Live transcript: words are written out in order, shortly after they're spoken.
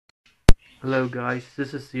Hello guys,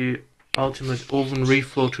 this is the Ultimate Oven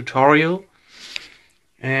Reflow tutorial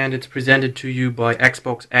and it's presented to you by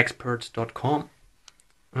xboxexperts.com.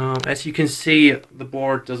 As you can see, the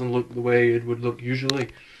board doesn't look the way it would look usually.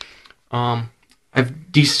 I've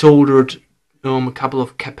desoldered a couple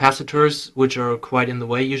of capacitors which are quite in the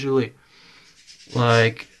way usually.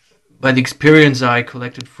 Like, by the experience I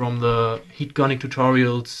collected from the heat gunning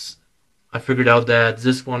tutorials, I figured out that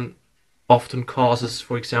this one often causes,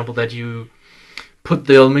 for example, that you put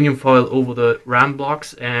the aluminum foil over the RAM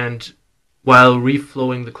blocks, and while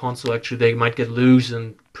reflowing the console, actually they might get loose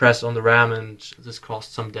and press on the RAM, and this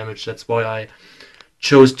caused some damage. That's why I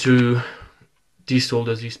chose to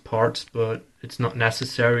desolder these parts, but it's not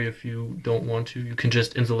necessary if you don't want to. You can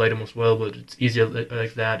just insulate them as well, but it's easier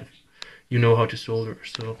like that if you know how to solder,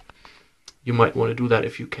 so you might want to do that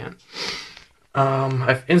if you can.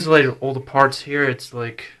 I've insulated all the parts here. It's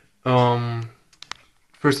like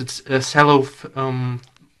first it's a cello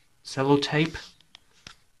tape,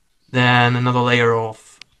 then another layer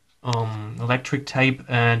of electric tape,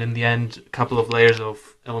 and in the end a couple of layers of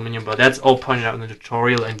aluminum. But that's all pointed out in the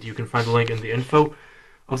tutorial, and you can find the link in the info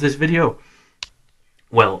of this video.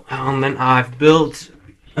 Well, then I've built,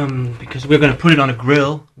 because we're going to put it on a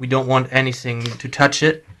grill, we don't want anything to touch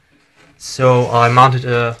it, so I mounted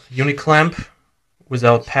a uni-clamp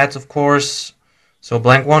without pads, of course, so a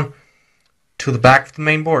blank one, to the back of the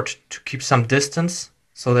main board to keep some distance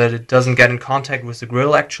so that it doesn't get in contact with the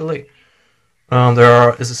grill actually.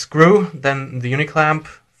 There is a screw, then the uni-clamp,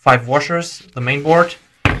 5 washers, the main board,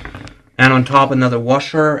 and on top another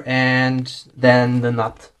washer, and then the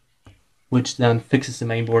nut, which then fixes the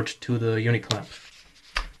main board to the uni-clamp.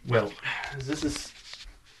 Well, this is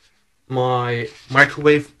my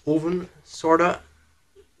microwave oven, sorta.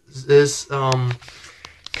 This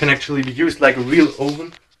can actually be used like a real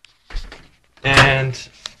oven. And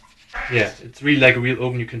yeah, it's really like a real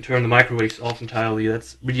oven. You can turn the microwaves off entirely.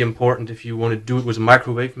 That's really important if you want to do it with a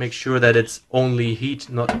microwave. Make sure that it's only heat,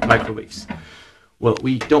 not microwaves. Well,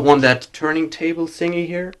 we don't want that turning table thingy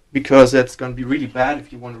here, because that's going to be really bad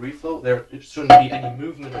if you want to reflow. There shouldn't be any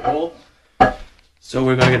movement at all. So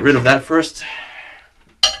we're going to get rid of that first.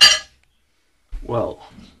 Well,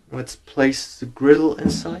 let's place the griddle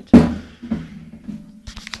inside.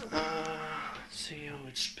 Let's see how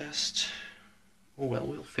it's best. Oh well,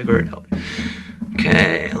 we'll figure it out.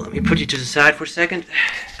 Okay, let me put you to the side for a second.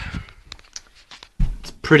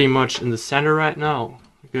 It's pretty much in the center right now.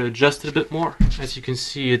 I'm going to adjust it a bit more. As you can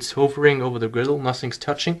see, it's hovering over the griddle, nothing's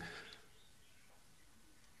touching.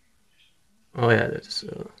 Oh yeah, that's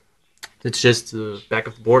just the back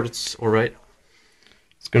of the board. It's alright.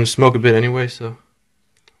 It's going to smoke a bit anyway, so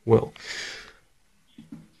well.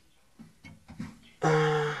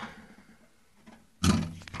 God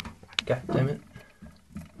damn it.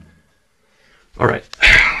 Alright,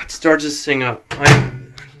 let's start this thing up. I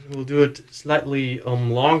will do it slightly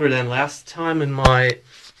longer than last time in my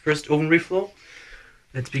first oven reflow.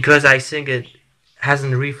 It's because I think it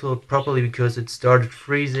hasn't reflowed properly because it started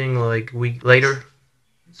freezing like a week later.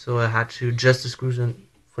 So I had to adjust the screws, and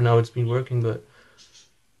for now it's been working, but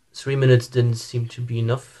 3 minutes didn't seem to be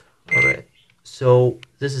enough. Alright, so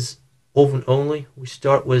this is oven only. We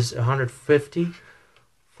start with 150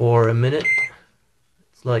 for a minute.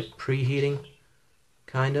 It's like preheating,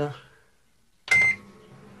 kinda.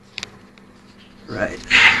 Right.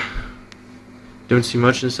 Don't see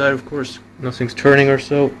much inside, of course. Nothing's turning or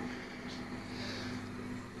so.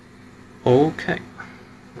 Okay.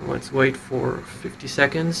 Let's wait for 50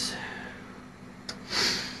 seconds.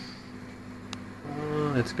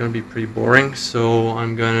 It's gonna be pretty boring, so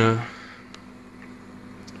I'm gonna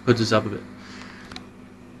put this up a bit.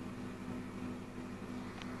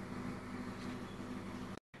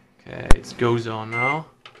 Okay, it goes on now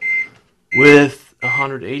with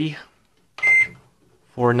 180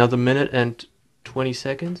 for another minute and 20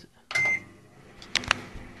 seconds.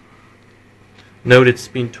 Note it's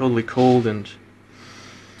been totally cold, and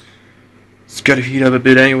it's got to heat up a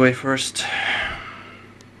bit anyway first.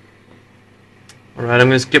 Alright, I'm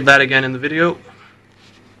going to skip that again in the video.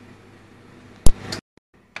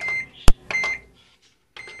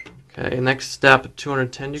 Okay, next step at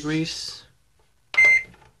 210 degrees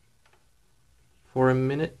for a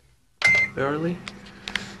minute barely.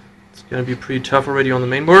 It's going to be pretty tough already on the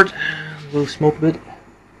main board. A little smoke a bit.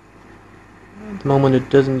 At the moment it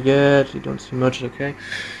doesn't yet, you don't see much, okay.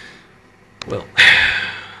 Well,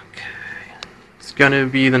 okay. It's going to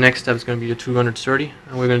be, the next step is going to be a 230,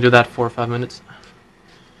 and we're going to do that for 5 minutes.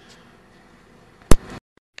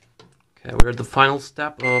 Okay, we're at the final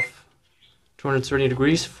step of 230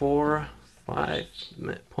 degrees for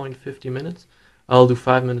 5.50 minutes. I'll do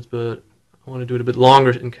 5 minutes, but I want to do it a bit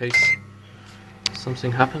longer in case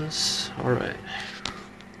something happens. Alright.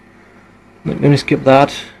 Let me skip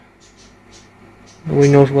that. Nobody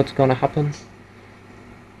knows what's gonna happen.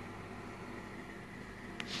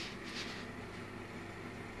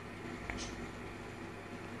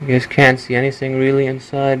 You guys can't see anything really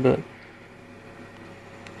inside, but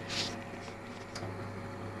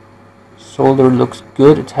solder looks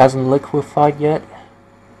good. It hasn't liquefied yet.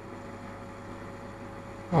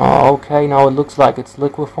 Oh, okay, now it looks like it's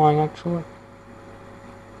liquefying actually.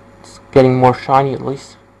 It's getting more shiny at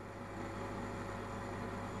least.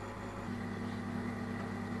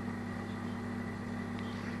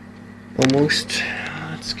 Almost.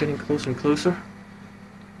 It's getting closer and closer.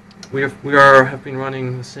 We have been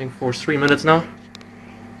running this thing for 3 minutes now.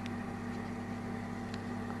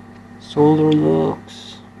 Solder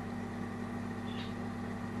looks...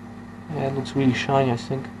 yeah, it looks really shiny, I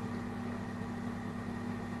think.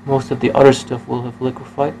 Most of the other stuff will have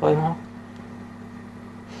liquefied by now.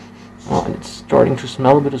 Oh, and it's starting to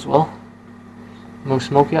smell a bit as well. No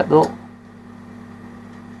smoke yet though,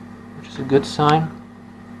 which is a good sign.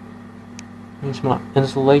 Means my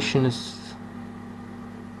insulation is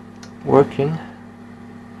working.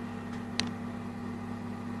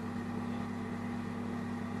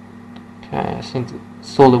 Okay, I think the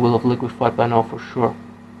solder will have liquefied by now for sure.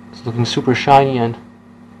 It's looking super shiny and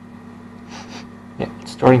yeah,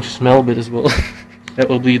 it's starting to smell a bit as well. That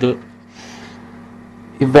will be the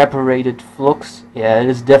evaporated flux. Yeah, it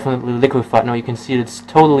is definitely liquefied. Now you can see it's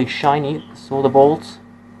totally shiny, the solder bolts.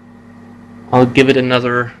 I'll give it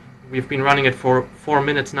another... we've been running it for 4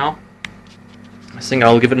 minutes now. I think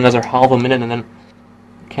I'll give it another half a minute and then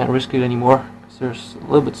can't risk it anymore because there's a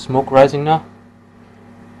little bit of smoke rising now.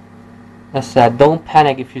 As said, don't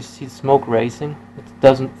panic if you see smoke rising. It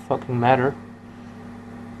doesn't fucking matter.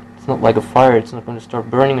 It's not like a fire, it's not going to start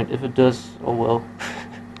burning, and if it does, oh well.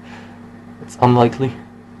 It's unlikely.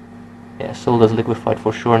 Yeah, solder's liquefied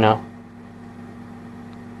for sure now.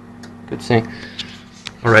 Good thing.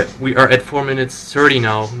 Alright, we are at 4 minutes 30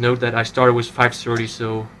 now. Note that I started with 5:30,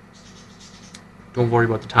 so don't worry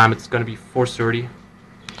about the time, it's going to be 4:30. I'm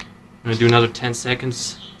going to do another 10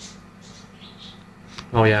 seconds.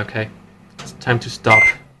 Oh yeah, okay. It's time to stop.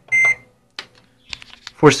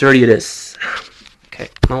 4:30 it is. Okay,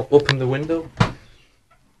 I'll open the window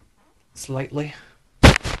slightly.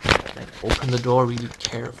 Then open the door really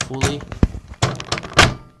carefully.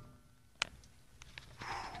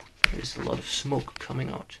 There's a lot of smoke coming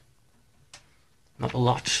out. Not a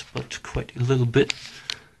lot, but quite a little bit.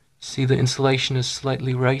 See, the insulation is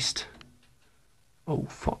slightly raised. Oh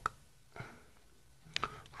fuck.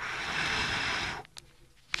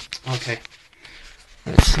 Okay.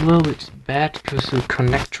 It's a little bit bad because the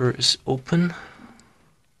connector is open.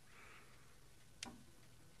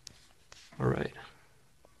 Alright.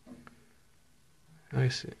 I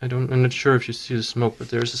see. I'm not sure if you see the smoke, but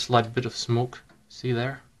there's a slight bit of smoke. See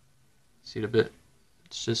there? See the bit?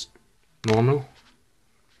 It's just normal.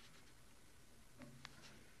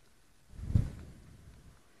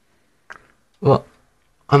 Well,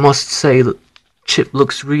 I must say the chip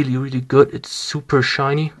looks really, really good. It's super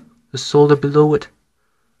shiny. The solder below it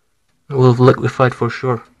will have liquefied for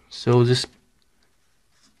sure. So this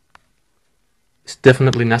is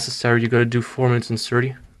definitely necessary. You gotta do 4 minutes and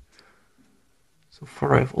 30. So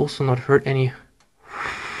far I've also not heard any...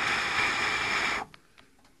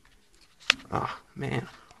 ah, man.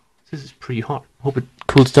 This is pretty hot. Hope it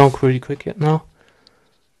cools down pretty quick yet now.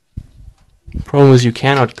 Problem is you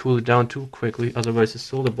cannot cool it down too quickly, otherwise the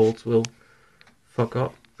solder bolts will fuck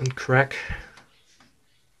up and crack.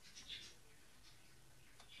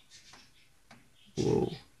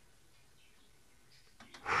 Whoa.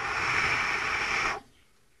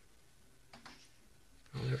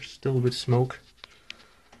 Oh, there's still a bit of smoke.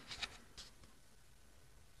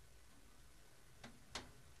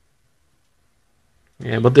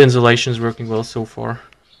 Yeah, but the insulation is working well so far.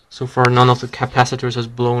 So far none of the capacitors has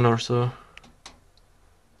blown or so.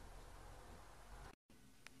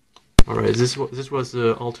 Alright, this was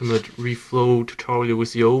the ultimate reflow tutorial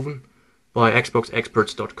with the oven by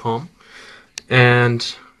xboxexperts.com,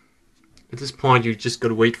 and at this point you just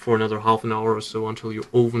gotta wait for another half an hour or so until your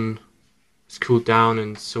oven is cooled down,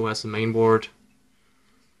 and so has the mainboard.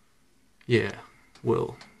 Yeah,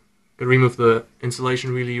 well, gotta remove the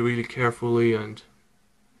insulation really carefully and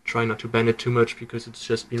try not to bend it too much because it's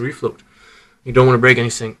just been reflowed. You don't want to break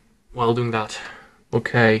anything while doing that.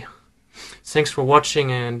 Okay, thanks for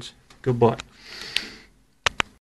watching and goodbye.